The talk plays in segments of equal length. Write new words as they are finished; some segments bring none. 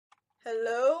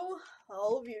Hello,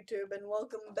 all of YouTube, and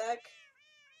welcome back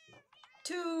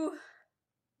to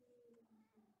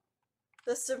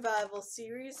the survival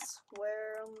series,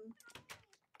 where,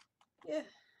 yeah,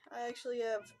 I actually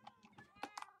have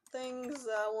things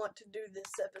I want to do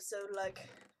this episode, like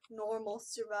normal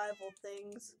survival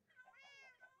things,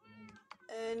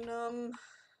 and,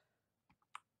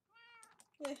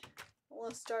 yeah, I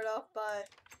want to start off by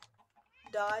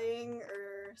dying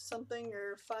or something,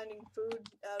 or finding food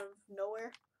out of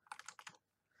nowhere.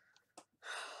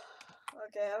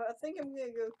 Okay, I think I'm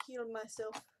gonna go kill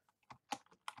myself.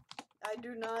 I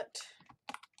do not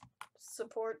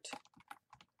support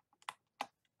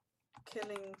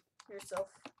killing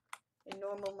yourself in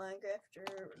normal Minecraft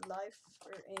or life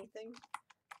or anything,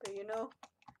 but you know,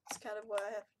 it's kind of what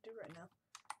I have to do right now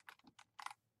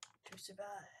to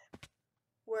survive.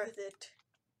 Worth it.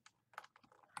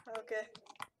 Okay,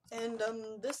 and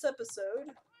this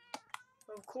episode,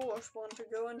 of course, want to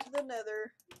go into the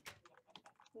Nether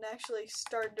and actually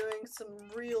start doing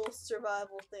some real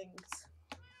survival things,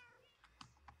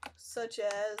 such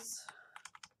as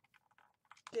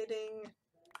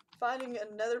finding a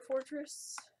Nether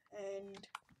fortress and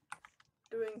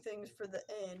doing things for the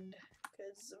end,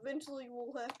 because eventually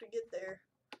we'll have to get there.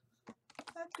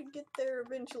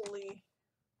 Eventually.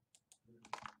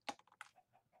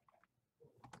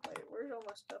 Wait, where's all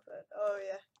my stuff at? Oh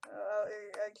yeah.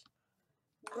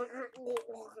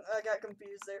 I got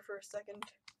confused there for a second.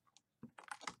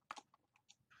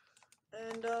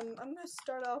 And I'm gonna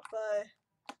start off by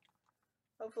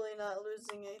hopefully not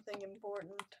losing anything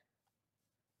important.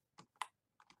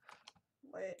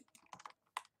 Wait.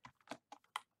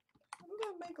 I'm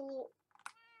gonna make a little...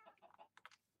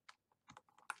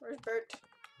 Where's Bert?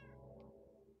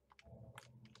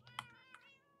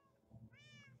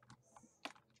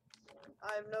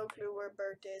 I have no clue where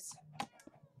Bert is.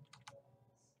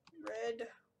 Red,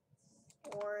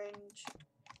 orange,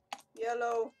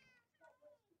 yellow,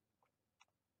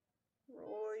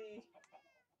 Roy.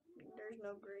 There's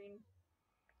no green.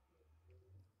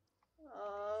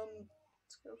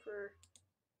 Let's go for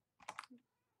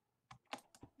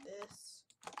this,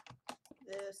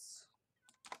 this,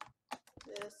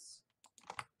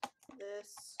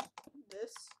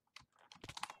 this.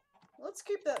 Let's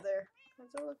keep that there,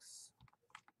 because that looks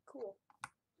cool.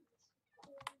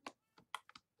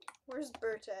 Where's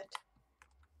Bert at?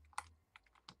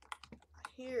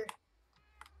 I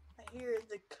hear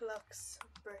the clucks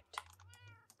of Bert.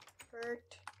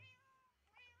 Bert.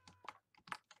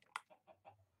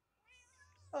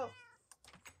 Oh.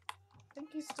 I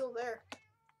think he's still there.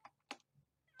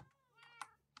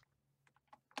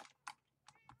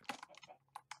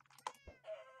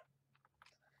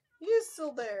 He is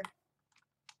still there.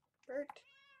 Bert.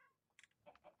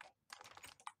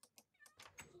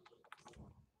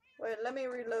 Wait, let me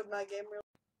reload my game real.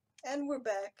 And we're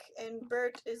back. And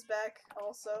Bert is back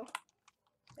also.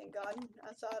 Thank God.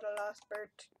 I thought I lost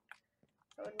Bert.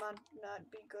 That would not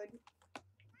be good.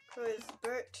 Because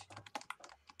Bert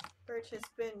has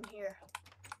been here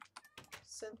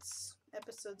since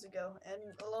episodes ago.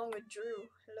 And along with Drew.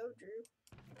 Hello, Drew.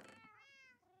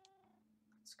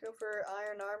 Let's go for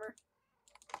iron armor.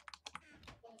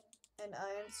 And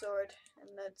iron sword. And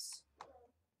let's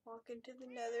walk into the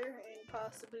Nether and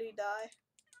possibly die.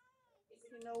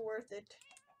 You know, worth it.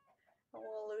 I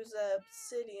won't lose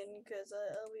obsidian because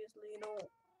I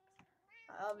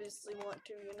obviously want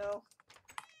to, you know,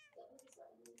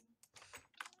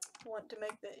 want to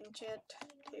make the enchant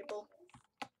table.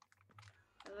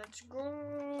 And let's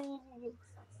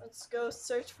go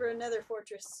search for another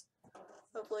fortress.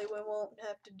 Hopefully we won't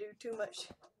have to do too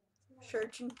much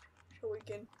searching, so we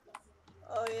can...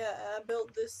 Oh yeah, I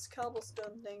built this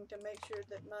cobblestone thing to make sure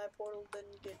that my portal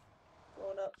didn't get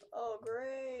blown up. Oh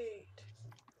great!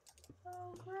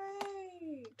 Oh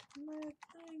great! My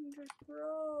thing just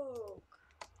broke.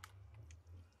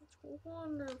 That's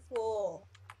wonderful.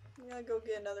 I'm gonna go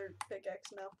get another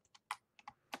pickaxe now.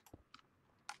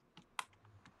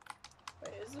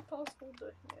 Wait, is it possible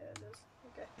to... Yeah, it is.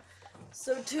 Okay.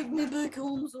 So take me back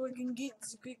home so I can get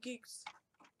the pickaxe.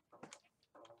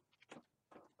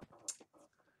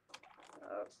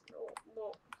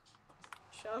 Whoa.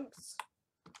 Chunks.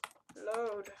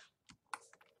 Load.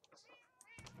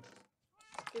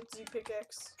 Get the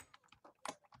pickaxe.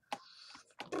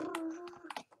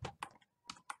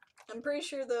 I'm pretty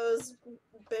sure those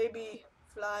baby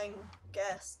flying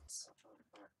ghasts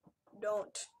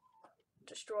don't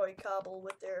destroy cobble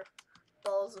with their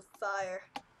balls of fire.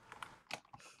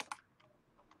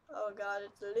 Oh god,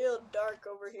 it's a little dark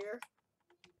over here.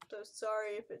 So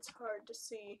sorry if it's hard to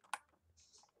see.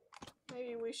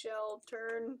 Maybe we shall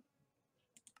turn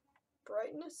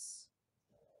brightness.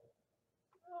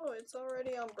 Oh, it's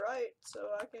already on bright, so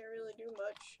I can't really do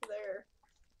much there.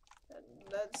 And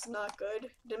that's not good.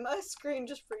 Did my screen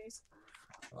just freeze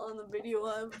on the video?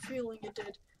 I have a feeling it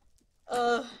did.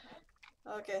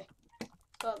 Okay.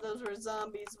 Thought those were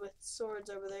zombies with swords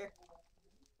over there.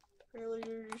 Apparently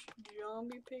they're just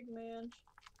zombie pigmen.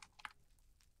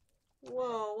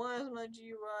 Whoa, why is my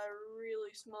GUI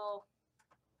really small?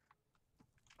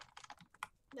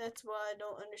 That's why I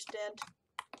don't understand.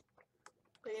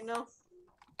 But you know,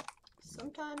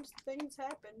 sometimes things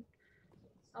happen.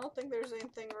 I don't think there's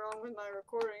anything wrong with my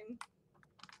recording,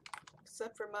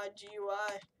 except for my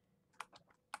GUI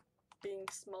being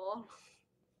small.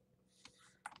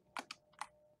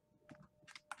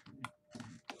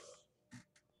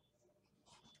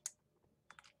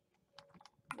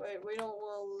 Wait, we don't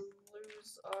want to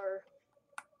lose our...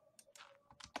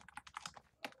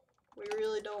 We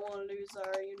really don't want to lose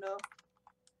our, you know,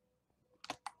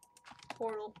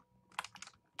 portal.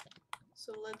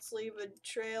 So let's leave a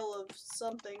trail of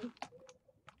something,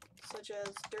 such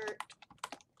as dirt.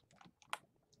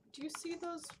 Do you see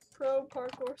those pro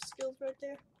parkour skills right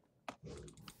there?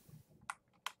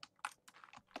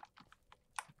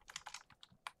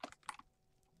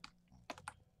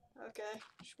 Okay,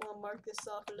 just want to mark this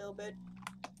off a little bit.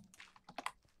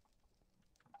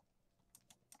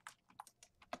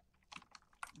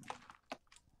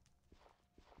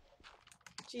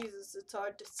 Jesus, it's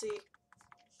hard to see.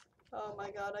 Oh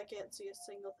my god, I can't see a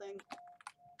single thing.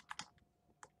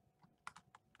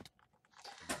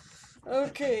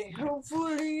 Okay,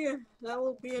 hopefully that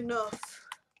will be enough.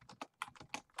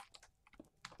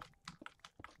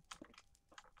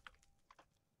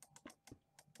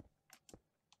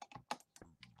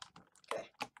 Okay,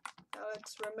 now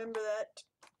let's remember that.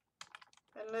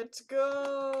 And let's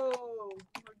go!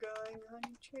 We're going on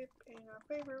a trip in our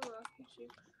favorite rocket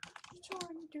ship.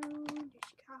 Soaring through the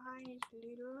skies,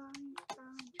 little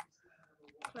Einstein.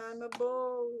 Climb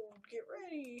aboard, get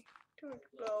ready to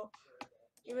explode.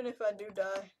 Even if I do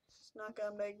die, it's not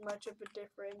gonna make much of a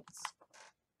difference.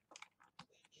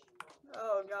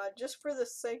 Oh god, just for the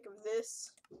sake of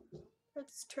this,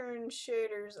 let's turn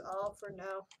shaders off for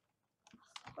now.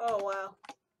 Oh wow.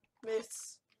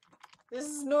 This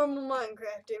is normal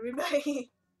Minecraft,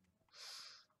 everybody.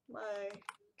 My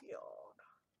god.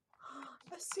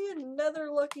 I see another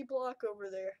lucky block over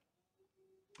there.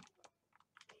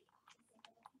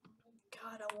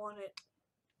 God, I want it.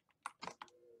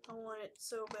 I want it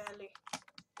so badly.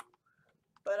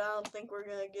 But I don't think we're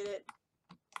gonna get it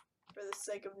for the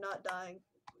sake of not dying.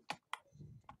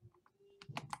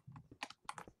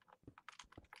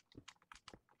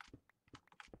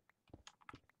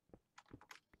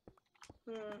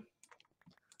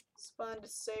 Let's find a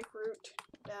safe route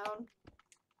down.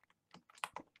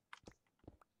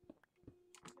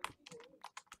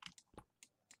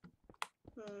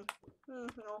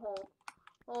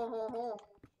 Oh.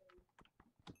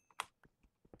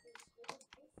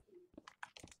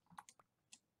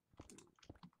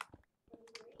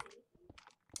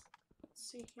 Let's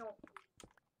see here.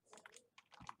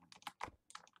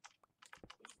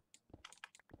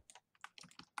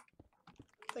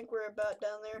 I think we're about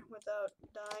down there without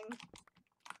dying.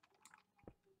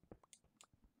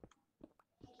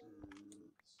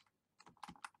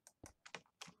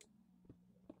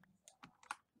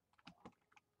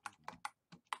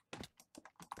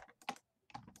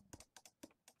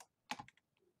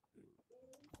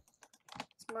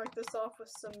 Let's mark this off with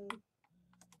some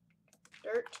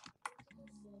dirt.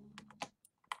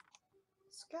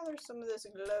 Let's gather some of this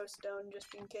glowstone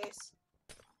just in case.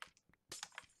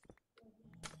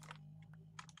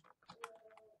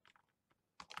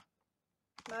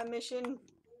 My mission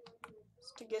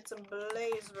is to get some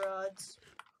blaze rods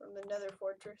from the Nether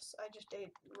fortress. I just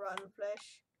ate rotten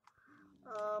flesh.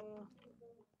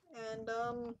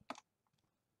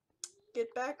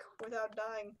 Get back without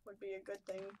dying would be a good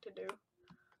thing to do.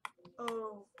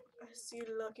 Oh, I see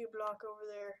a lucky block over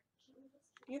there.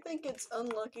 Do you think it's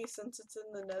unlucky since it's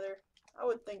in the Nether? I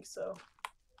would think so.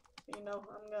 You know,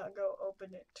 I'm gonna go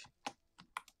open it.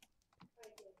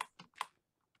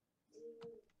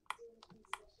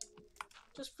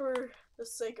 Just for the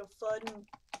sake of fun.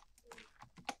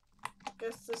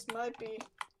 Guess this might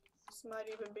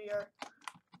even be our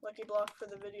lucky block for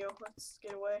the video. Let's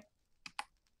get away.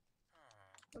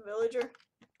 A villager?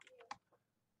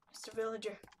 Just a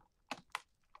villager.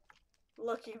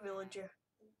 Lucky villager.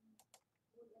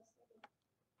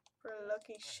 For a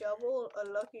lucky shovel, a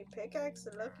lucky pickaxe,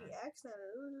 a lucky axe, and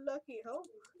a lucky hoe.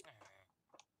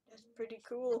 That's pretty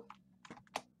cool.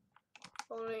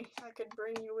 If only I could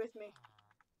bring you with me.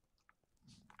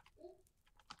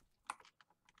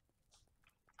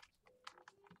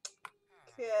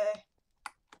 Okay.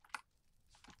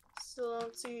 Still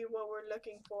don't see what we're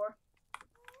looking for.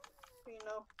 You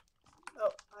know. Oh,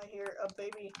 I hear a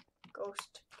baby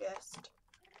ghost guest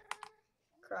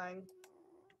crying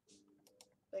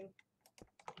thing.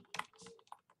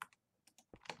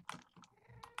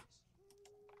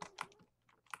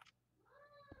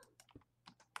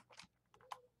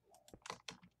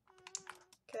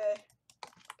 Okay.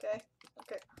 Okay.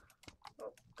 Okay.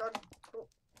 Oh God. Oh.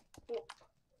 Oh.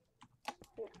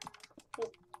 Oh.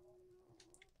 Oh.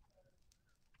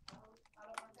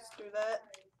 Let's do that.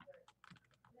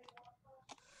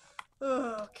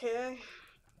 Okay.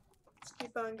 Let's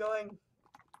keep on going.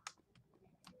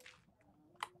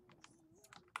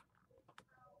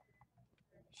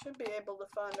 Should be able to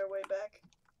find our way back.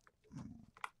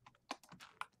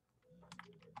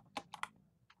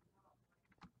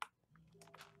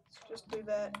 Let's just do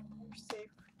that for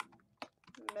safe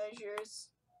measures.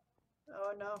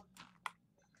 Oh no.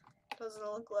 Doesn't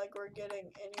look like we're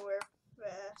getting anywhere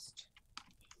fast.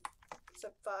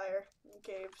 Except fire and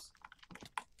caves.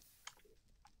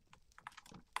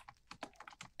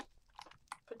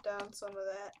 Put down some of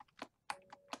that.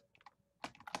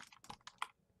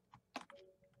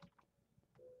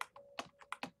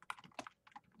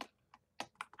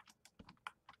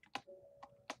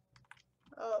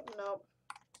 Oh, no.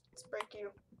 Let's break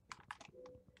you.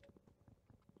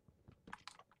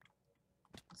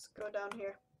 Let's go down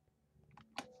here.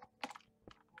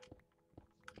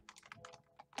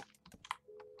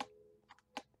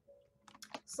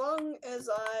 As long as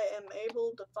I am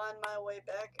able to find my way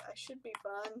back, I should be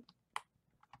fine.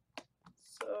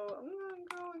 So I'm gonna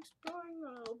go exploring a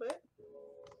little bit.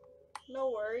 No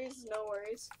worries, no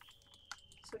worries.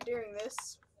 So during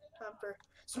this, time for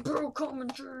some pro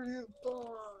commentary.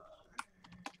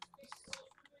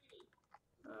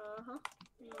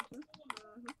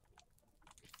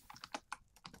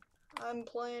 I'm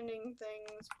planning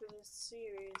things for this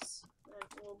series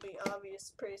that will be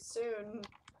obvious pretty soon.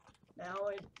 Now,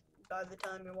 by the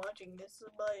time you're watching this,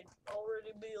 it might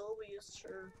already be obvious,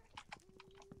 or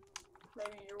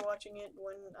maybe you're watching it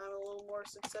when I'm a little more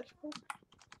successful.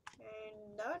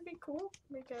 And that would be cool,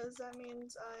 because that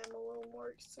means I am a little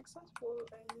more successful,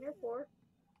 and therefore,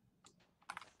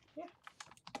 yeah,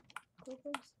 cool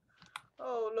things.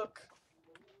 Oh, look.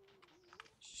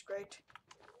 She's great.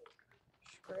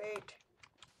 She's great.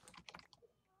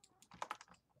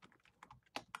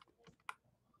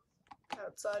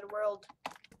 Outside world.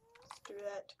 Let's do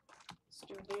that. Let's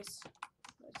do this.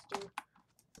 Let's do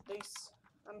this.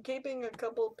 I'm keeping a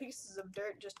couple pieces of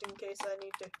dirt just in case I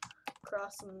need to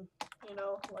cross some, you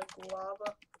know, like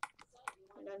lava.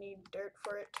 And I need dirt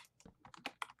for it.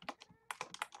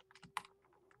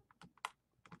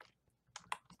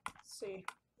 Let's see.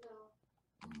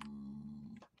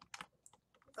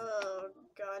 Oh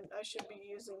God, I should be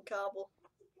using cobble.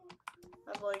 I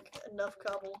have like enough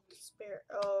cobble to spare.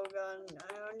 Oh God,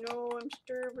 I know I'm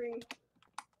starving.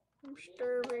 I'm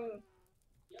starving.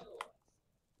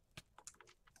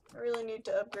 I really need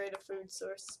to upgrade a food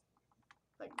source.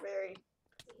 Like very,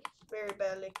 very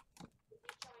badly.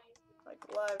 Like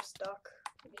livestock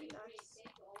would be nice.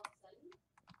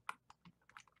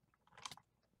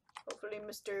 Hopefully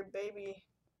Mr. Baby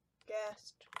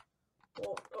Ghast.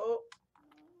 Oh, oh.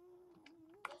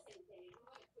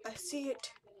 I see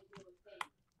it.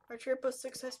 Our trip was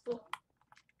successful.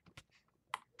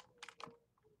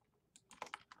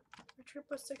 Our trip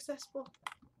was successful.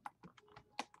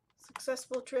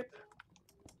 Successful trip.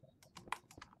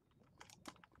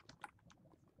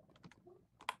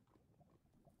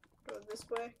 Go this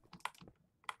way.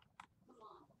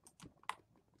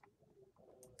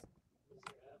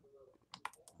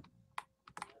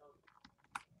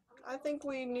 I think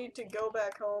we need to go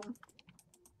back home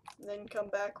and then come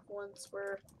back once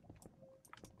we're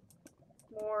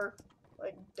more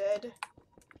like dead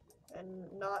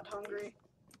and not hungry.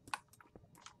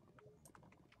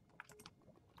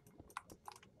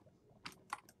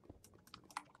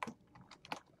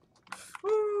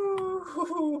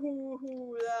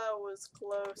 Ooh, that was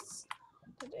close.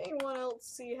 Did anyone else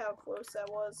see how close that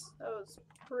was? That was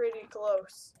pretty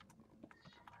close.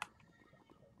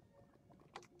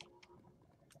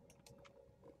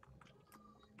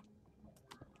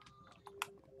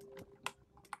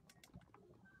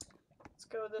 Let's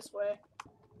go this way.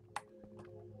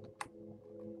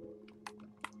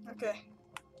 Okay.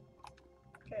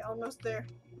 Okay, almost there.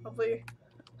 Hopefully,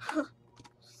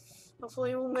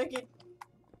 hopefully we'll make it.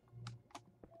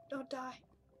 Don't die.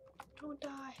 Don't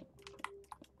die.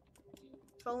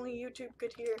 If only YouTube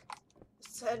could hear the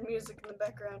sad music in the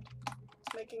background.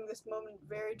 It's making this moment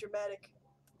very dramatic.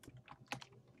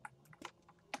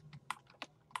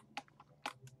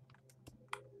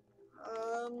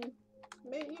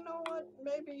 You know what?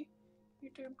 Maybe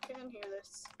YouTube can hear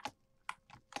this.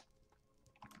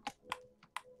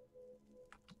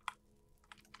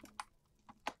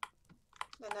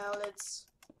 And now let's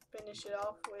finish it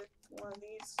off with one of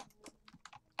these.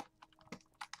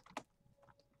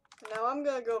 Now I'm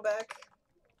gonna go back.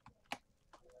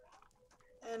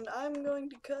 And I'm going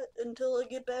to cut until I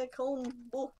get back home.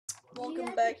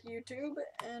 Welcome back, YouTube.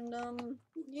 And,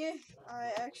 yeah,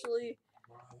 I actually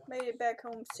made it back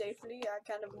home safely. I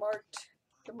kind of marked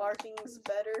the markings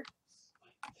better.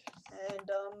 And,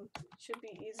 should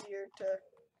be easier to,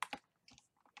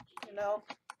 you know,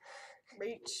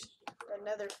 reach the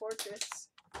Nether fortress.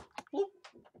 Whoop.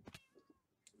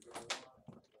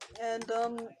 And,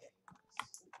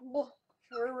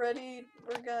 we're ready.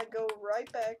 We're gonna go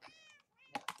right back.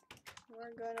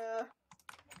 We're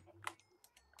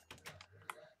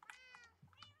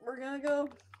gonna go,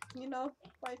 you know,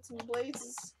 fight some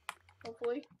blazes.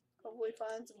 Hopefully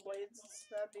find some blazes.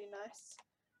 That'd be nice.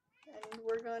 And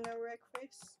we're gonna wreck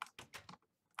face.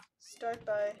 Start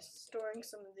by storing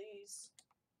some of these.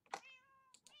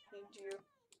 Need you.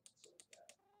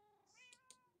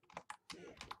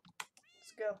 Yeah.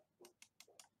 Let's go.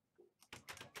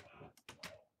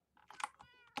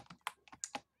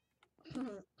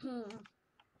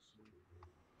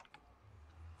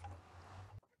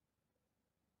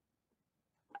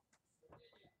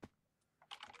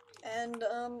 And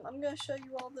I'm gonna show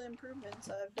you all the improvements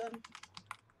I've done.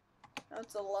 Now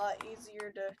it's a lot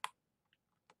easier to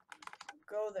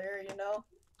go there, you know,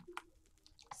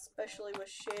 especially with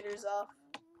shaders off.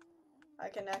 I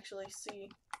can actually see.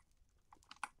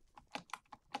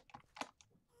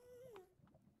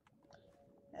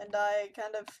 And I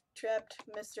kind of trapped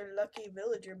Mr. Lucky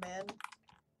Villager Man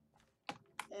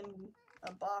in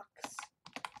a box.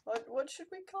 What should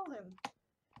we call him?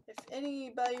 If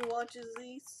anybody watches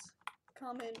these,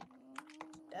 comment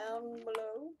down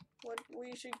below what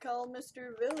we should call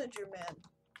Mr. Villager Man.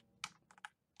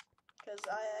 Because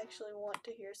I actually want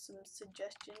to hear some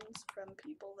suggestions from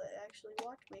people that actually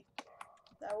watch me.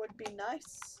 That would be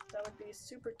nice. That would be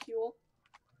super cool.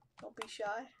 Don't be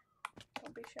shy.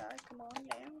 Don't be shy. Come on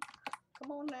down.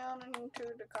 Come on down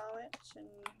into the comments and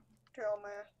tell me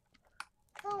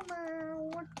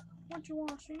what you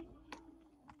want to see.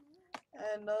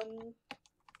 And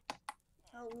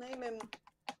I'll name him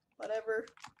whatever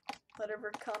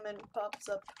comment pops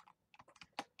up.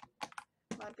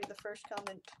 Might be the first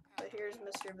comment, but here's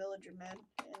Mr. Villager Man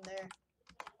in there.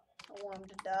 I want him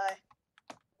to die.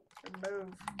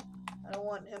 Remove. I don't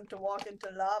want him to walk into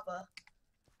lava.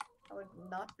 That would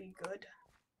not be good.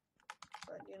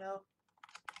 But you know.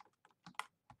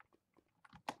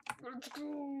 Let's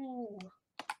go!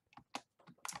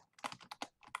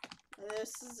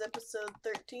 This is episode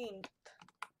 13.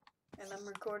 And I'm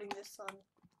recording this on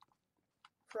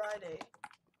Friday.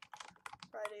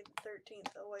 Friday the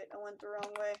 13th. Oh wait, I went the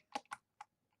wrong way.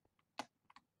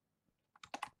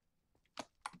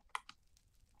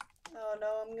 Oh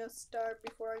no, I'm gonna starve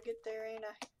before I get there, ain't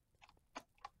I?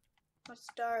 Don't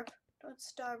starve. Don't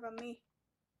starve on me.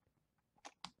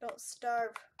 Don't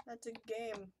starve. That's a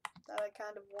game that I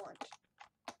kind of want.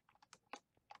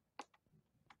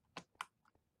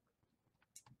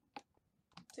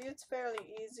 See, it's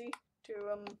fairly easy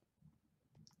to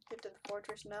get to the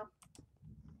fortress now.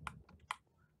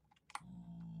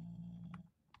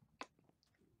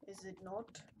 Is it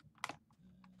not?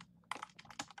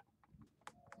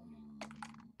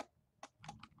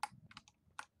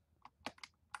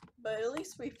 But at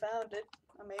least we found it.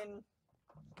 I mean,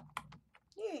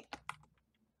 yeah.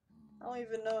 I don't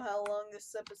even know how long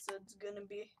this episode's gonna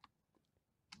be.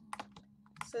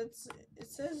 Since it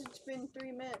says it's been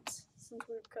 3 minutes since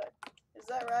we've cut. Is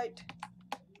that right?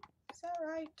 Is that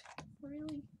right?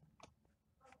 Really?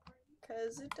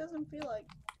 Because it doesn't feel like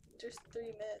just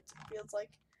 3 minutes. It feels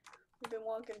like we've been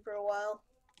walking for a while.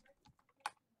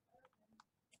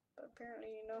 But apparently,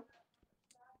 you know.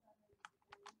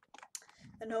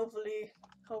 And hopefully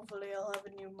I'll have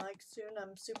a new mic soon.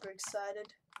 I'm super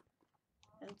excited.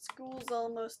 And school's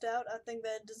almost out. I think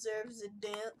that deserves a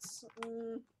dance.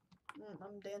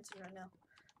 I'm dancing right now.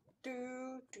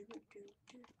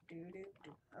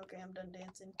 Okay, I'm done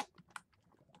dancing.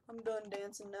 I'm done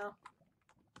dancing now.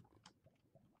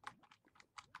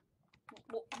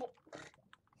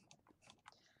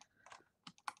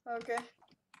 Okay.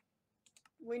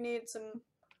 We need some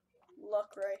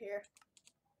luck right here.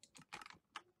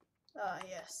 Ah,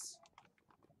 yes.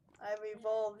 I've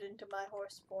evolved into my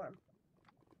horse form.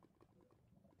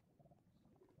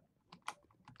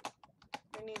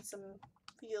 We need some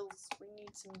feels. We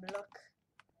need some luck.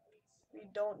 We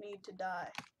don't need to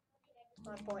die.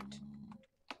 my point.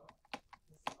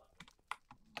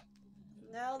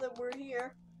 Now that we're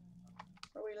here,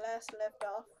 where we last left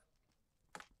off,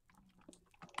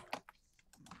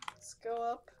 let's go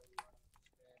up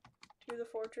to the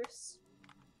fortress.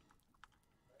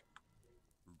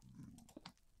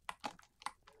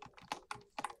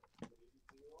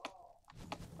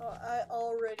 Oh, I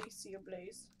already see a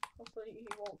blaze. Hopefully he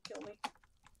won't kill me.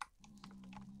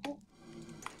 Ooh.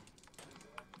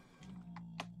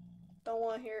 Don't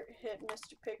want to hit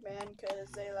Mr. Pigman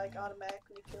because they like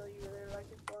automatically kill you. They're like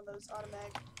one of those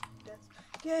automatic deaths.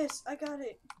 Yes, I got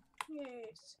it.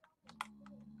 Yes.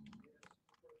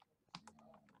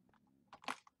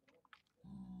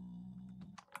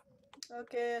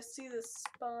 Okay, I see the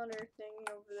spawner thing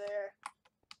over there.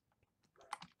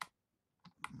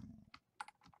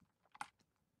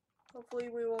 Hopefully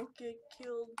we won't get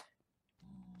killed.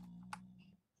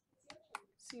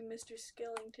 See Mr.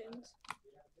 Skellingtons.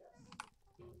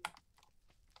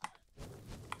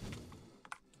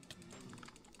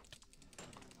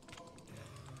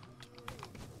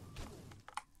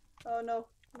 Oh no,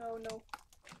 no, no.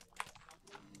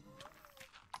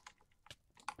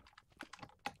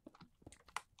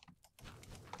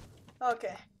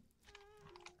 Okay.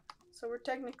 So we're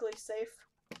technically safe.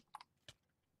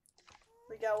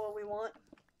 We got what we want.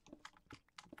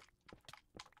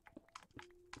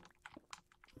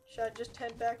 Should I just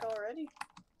head back already?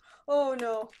 Oh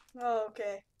no. Oh,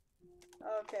 okay.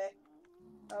 Okay.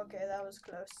 Okay, that was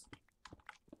close.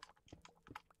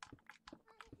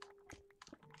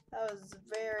 That was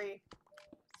very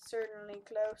certainly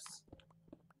close.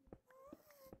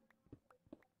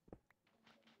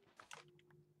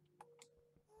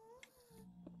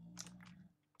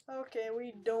 Okay,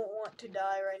 we don't want to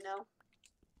die right now,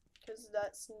 because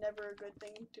that's never a good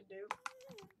thing to do.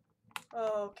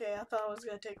 Oh, okay, I thought I was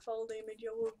going to take fall damage.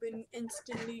 I would have been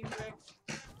instantly wrecked.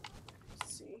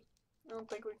 Let's see. I don't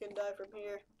think we can die from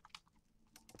here.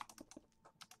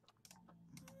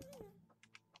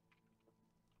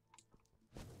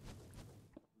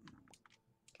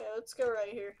 Okay, let's go right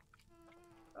here.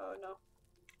 Oh, no.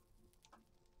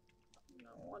 I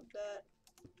don't want that.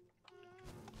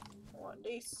 I want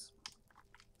these.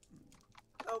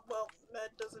 Oh, well,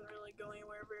 that doesn't really go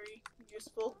anywhere very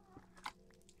useful.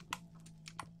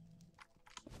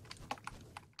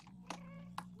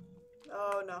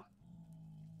 Oh, no.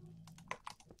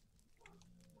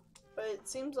 But it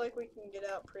seems like we can get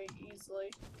out pretty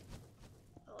easily.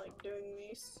 I like doing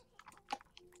these.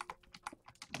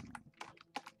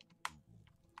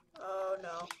 Oh,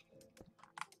 no.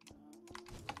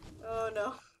 Oh,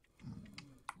 no.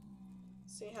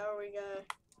 See, how are we gonna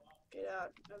get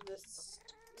out of this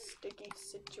sticky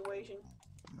situation?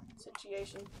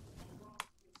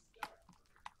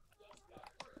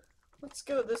 Let's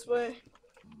go this way.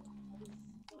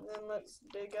 And then let's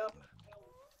dig up.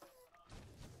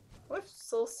 What if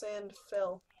soul sand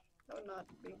fell? That would not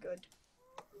be good.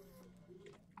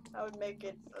 That would make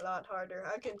it a lot harder.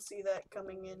 I can see that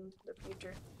coming in the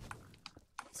future.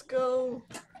 Let's go.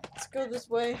 Let's go this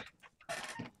way.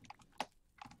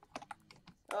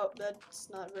 Oh, that's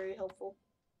not very helpful.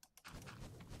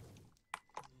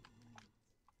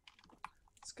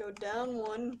 Let's go down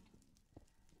one.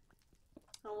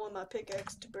 I don't want my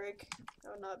pickaxe to break.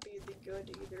 That would not be the good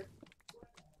either.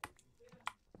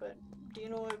 But do you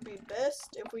know what would be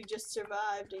best? If we just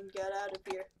survived and got out of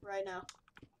here right now.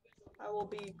 I will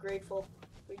be grateful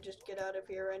if we just get out of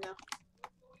here right now.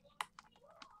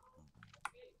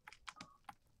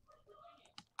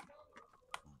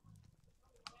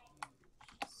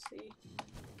 Let's see.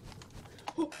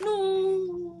 Oh,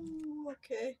 no!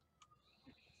 Okay.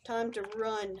 Time to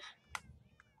run.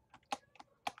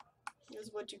 This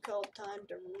is what you call time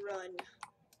to run.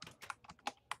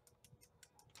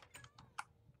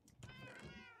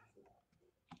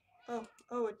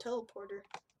 Oh, a teleporter.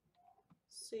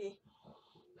 Let's see.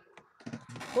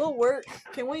 Will work.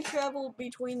 Can we travel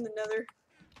between the Nether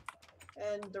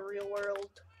and the real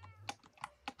world?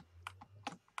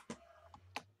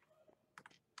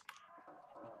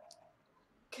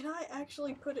 Can I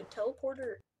actually put a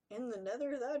teleporter in the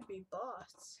Nether? That would be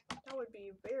boss. That would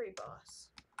be very boss.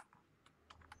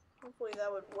 Hopefully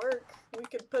that would work. We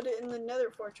could put it in the Nether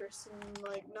fortress and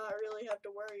like not really have to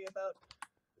worry about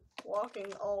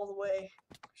walking all the way.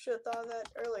 Should have thought of that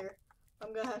earlier.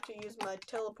 I'm gonna have to use my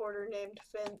teleporter named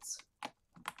Fence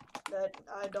that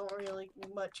I don't really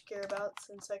much care about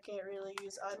since I can't really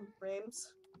use item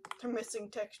frames. They're missing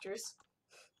textures.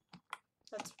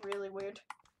 That's really weird.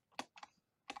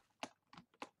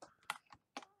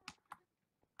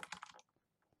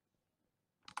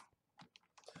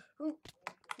 Ooh,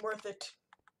 worth it.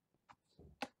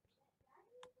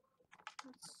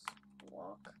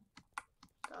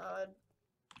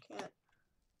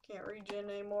 Can't regen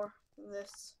anymore in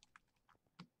this.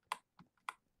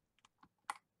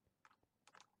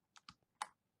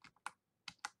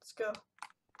 Let's go.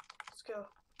 Let's go.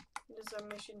 It is our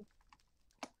mission.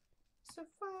 It's the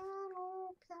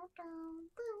final countdown.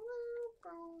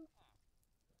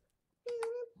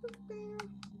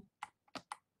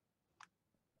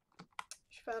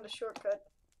 She found a shortcut.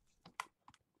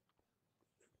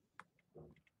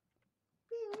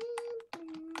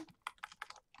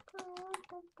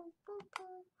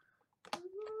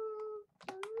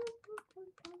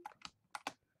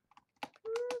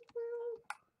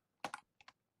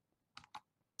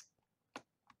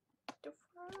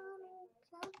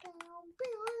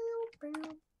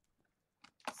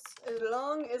 As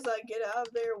long as I get out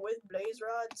of there with blaze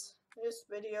rods, this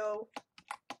video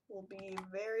will be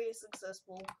very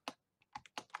successful.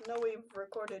 I know we've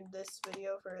recorded this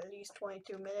video for at least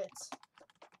 22 minutes.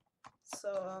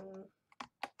 So,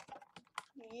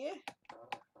 yeah. I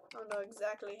don't know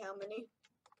exactly how many.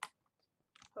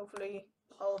 Hopefully,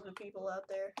 all of the people out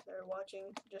there that are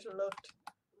watching just looked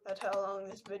at how long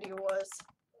this video was.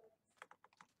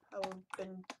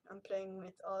 I'm playing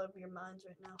with all of your minds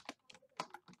right now.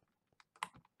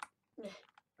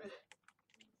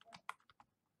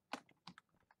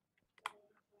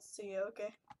 See,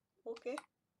 okay.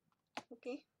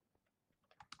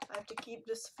 I have to keep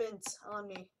this fence on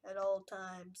me at all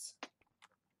times.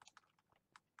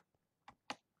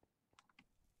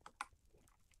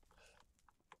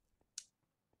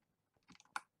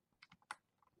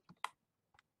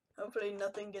 Hopefully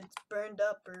nothing gets burned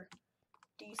up or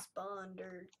despawned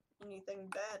or anything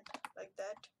bad like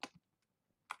that.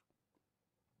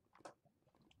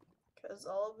 Because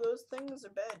all of those things are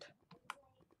bad.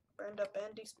 Burned up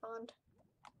and despawned.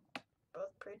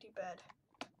 Both pretty bad.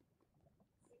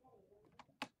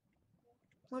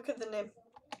 Look at the name.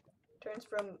 Turns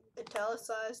from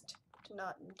italicized to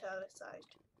not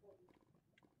italicized.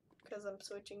 Because I'm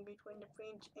switching between the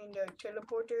French and the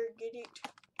teleporter. Get it?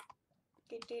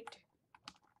 Get it?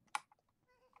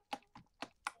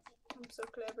 I'm so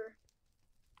clever.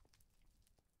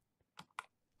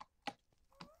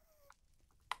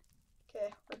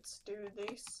 Okay, let's do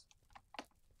this.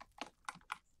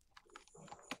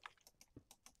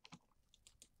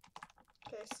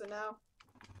 Okay, so now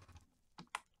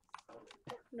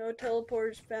no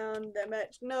teleporters found that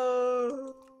match.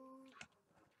 No!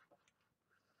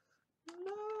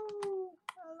 No!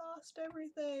 I lost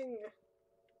everything.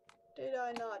 Did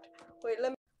I not? Wait,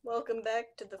 Welcome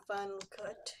back to the final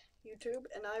cut, YouTube,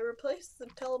 and I replaced the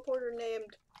teleporter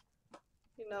named,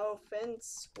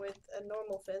 fence with a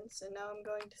normal fence, and now I'm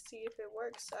going to see if it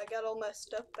works. I got all my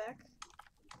stuff back.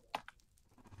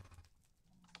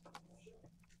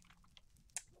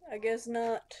 I guess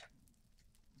not.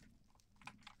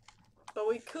 But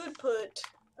we could put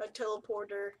a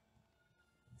teleporter.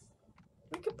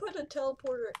 We could put a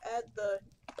teleporter at the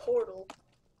portal.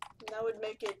 And that would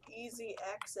make it easy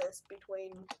access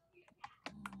between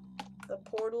the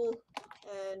portal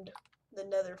and the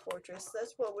Nether fortress.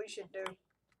 That's what we should do.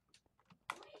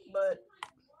 But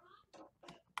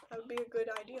that would be a good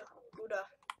idea.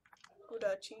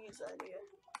 Gouda cheese idea.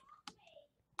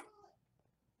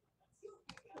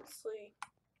 Let's see.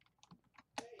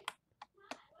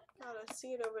 I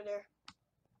see it over there.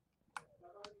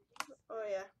 Oh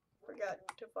yeah, forgot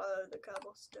to follow the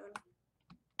cobblestone.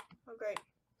 Oh great.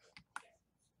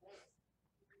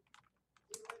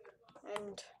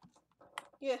 And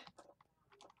yeah,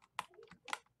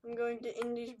 I'm going to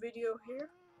end this video here.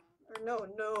 Or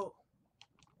no.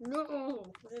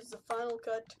 This is the final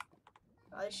cut.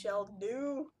 I shall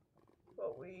do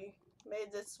what we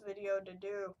made this video to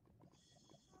do.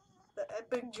 The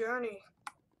epic journey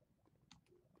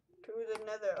to the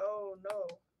Nether. Oh no.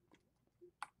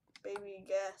 Baby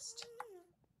gassed.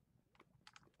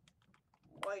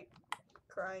 White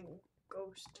crying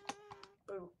ghost.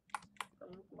 Boo.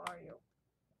 From Mario.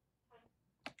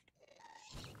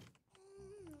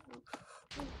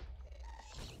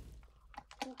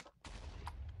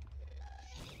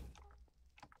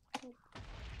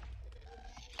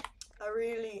 I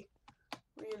really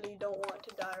don't want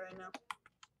to die right now.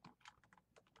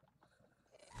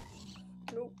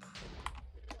 Nope.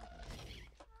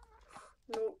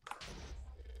 Nope.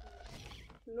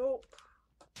 Nope.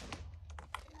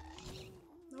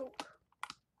 Nope.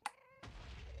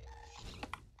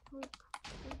 Nope.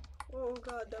 Oh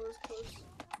god, that was close.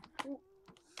 Ooh.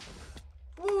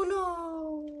 Oh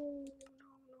no!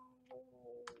 No.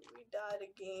 We died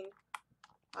again.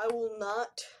 I will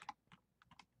not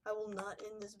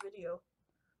end this video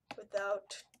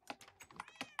without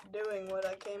doing what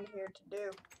I came here to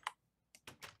do.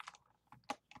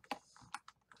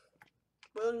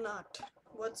 Will not.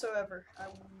 Whatsoever. I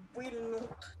will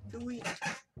not do it.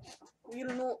 Will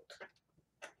not.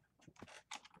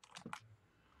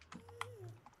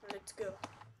 Let's go.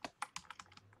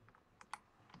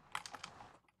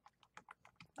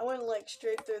 I went like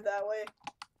straight through that way,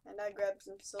 and I grabbed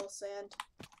some soul sand,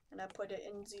 and I put it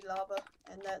in the lava,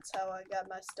 and that's how I got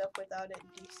my stuff without it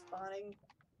despawning.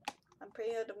 I'm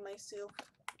proud of myself.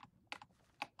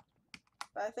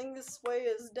 But I think this way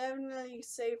is definitely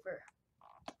safer.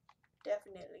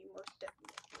 Definitely, most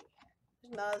definitely.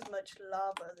 There's not as much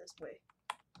lava this way.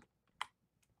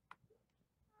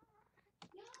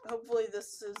 Hopefully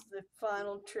this is the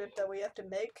final trip that we have to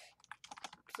make,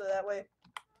 so that way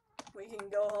we can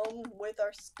go home with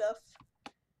our stuff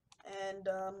and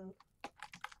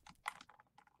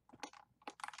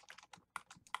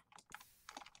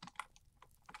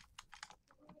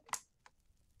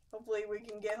hopefully we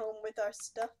can get home with our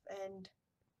stuff and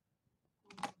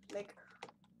make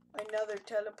another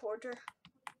teleporter,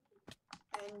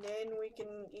 and then we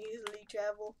can easily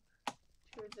travel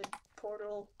to the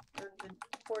portal or the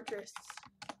fortress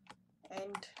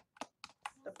and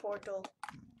the portal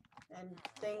and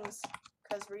things,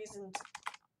 cause reasons.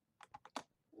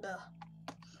 Ugh.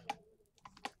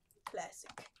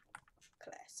 Classic.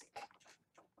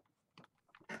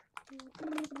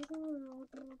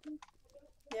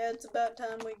 Yeah, it's about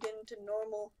time we get into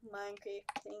normal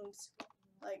Minecraft things,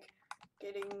 like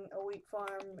getting a wheat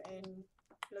farm and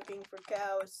looking for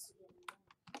cows,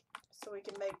 so we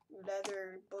can make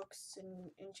leather books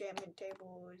and enchantment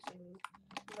tables and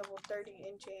level 30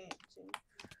 enchants and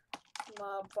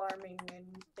mob farming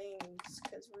and things,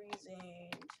 cause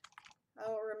reasons. I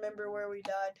don't remember where we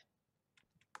died.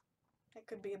 That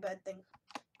could be a bad thing.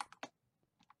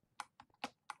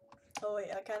 Oh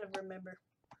wait, I kind of remember.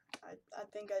 I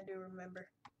think I do remember.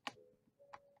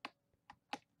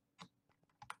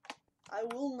 I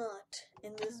will not,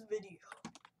 in this video,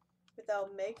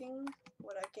 without making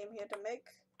what I came here to make.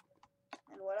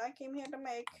 And what I came here to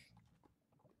make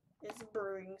is a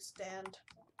brewing stand,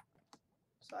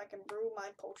 so I can brew my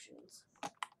potions.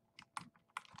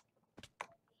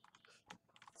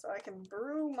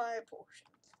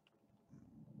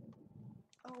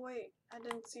 Oh wait, I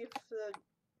didn't see if the...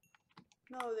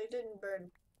 No, they didn't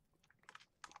burn.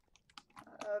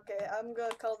 Okay, I'm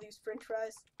gonna call these french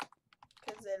fries,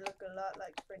 because they look a lot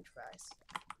like french fries.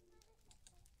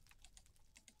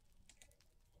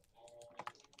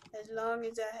 As long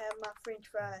as I have my french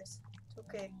fries, it's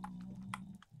okay.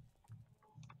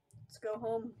 Let's go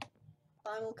home.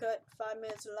 Final cut, 5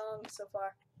 minutes long so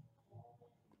far.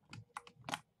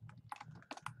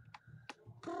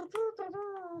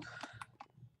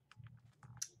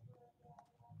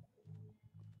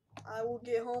 I will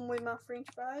get home with my french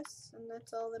fries, and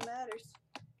that's all that matters.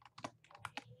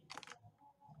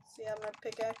 See, I have my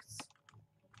pickaxe.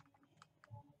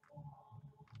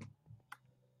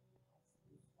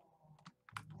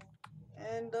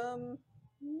 And,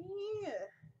 yeah.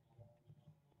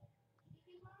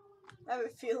 I have a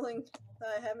feeling that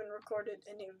I haven't recorded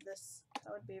any of this.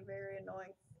 That would be very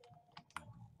annoying.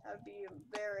 That would be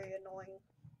very annoying.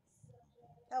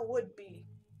 That would be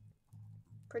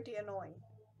pretty annoying.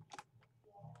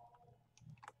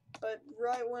 But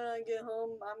right when I get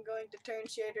home, I'm going to turn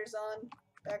shaders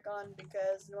back on,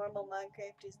 because normal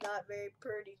Minecraft is not very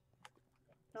pretty.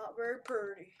 Not very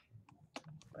pretty.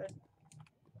 But,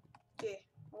 yeah,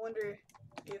 I wonder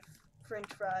if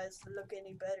french fries look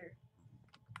any better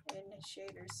in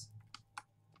shaders.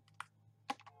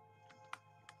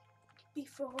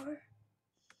 Before,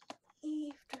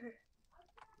 after.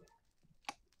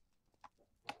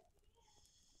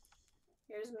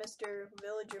 Here's Mr.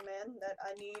 Villager Man that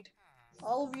I need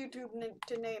all of YouTube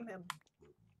to name him.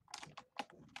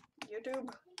 YouTube,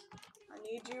 I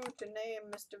need you to name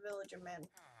Mr. Villager Man.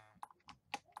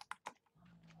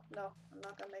 No, I'm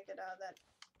not gonna make it out of that.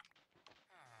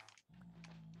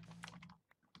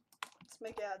 Let's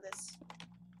make it out of this.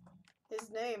 His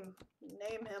name.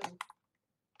 Name him.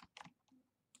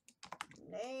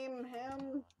 Name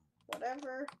him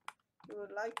whatever you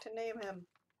would like to name him.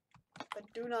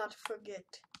 But do not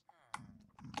forget.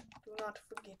 Do not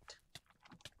forget.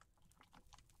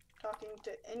 Talking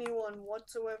to anyone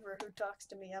whatsoever who talks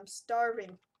to me. I'm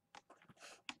starving.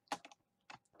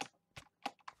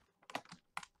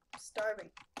 I'm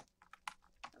starving.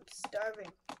 I'm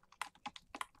starving.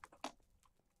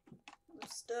 I'm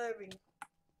starving.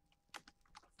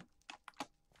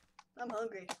 I'm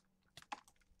hungry.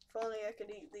 If only I could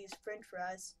eat these french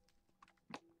fries.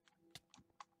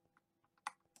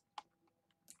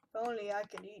 If only I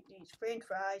could eat these french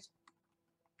fries.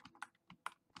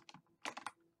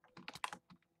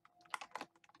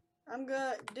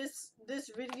 this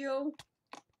video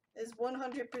is 100%.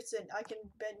 I can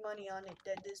bet money on it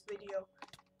that this video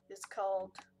is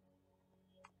called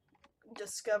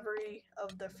Discovery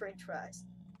of the French fries.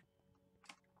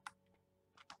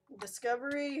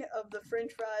 Discovery of the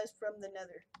French fries from the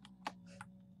Nether.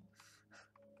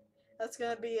 That's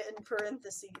gonna be in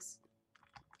parentheses.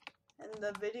 And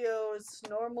the video's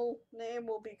normal name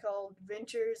will be called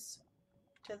Ventures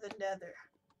to the Nether.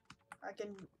 I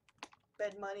can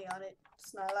bet money on it.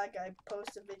 It's not like I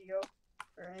post a video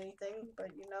or anything,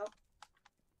 but you know.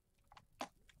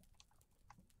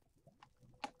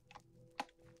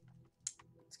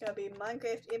 It's gonna be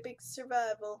Minecraft Epic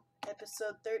Survival,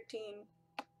 episode 13.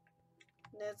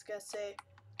 And then it's gonna say,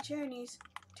 Journeys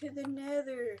to the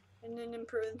Nether. And then in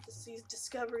parentheses,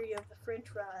 Discovery of the French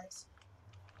fries.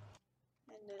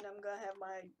 And then I'm gonna have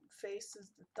my face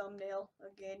as the thumbnail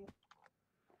again.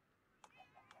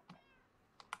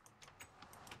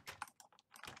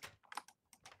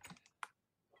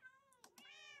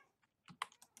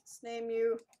 Let's name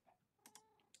you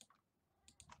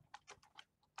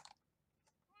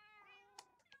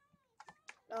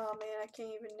oh man, I can't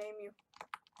even name you.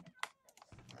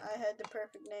 I had the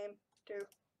perfect name too.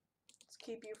 Let's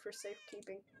keep you for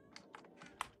safekeeping.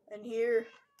 And here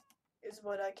is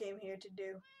what I came here to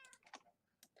do.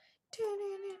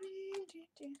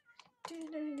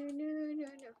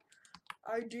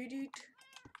 I did it.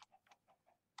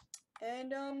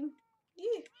 And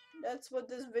yeah, that's what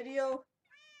this video,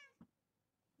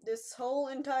 this whole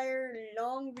entire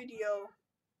long video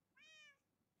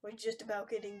was just about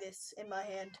getting this in my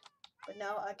hand. But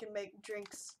now I can make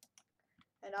drinks.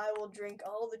 And I will drink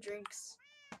all the drinks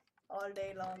all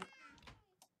day long.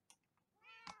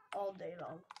 All day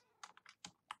long.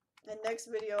 In the next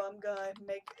video I'm gonna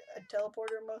make a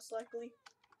teleporter most likely.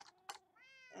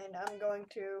 And I'm going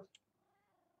to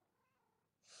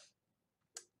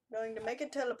make a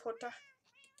teleporter.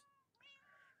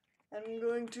 And I'm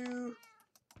going to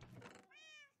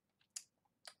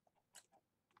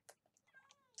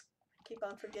keep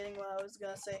on forgetting what I was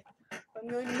gonna say. I'm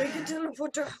going to make a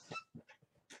teleporter.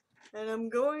 And I'm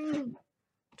going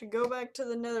to go back to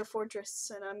the Nether fortress,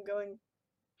 and I'm going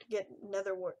to get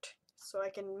Nether wart so I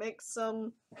can make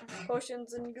some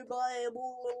potions and goodbye.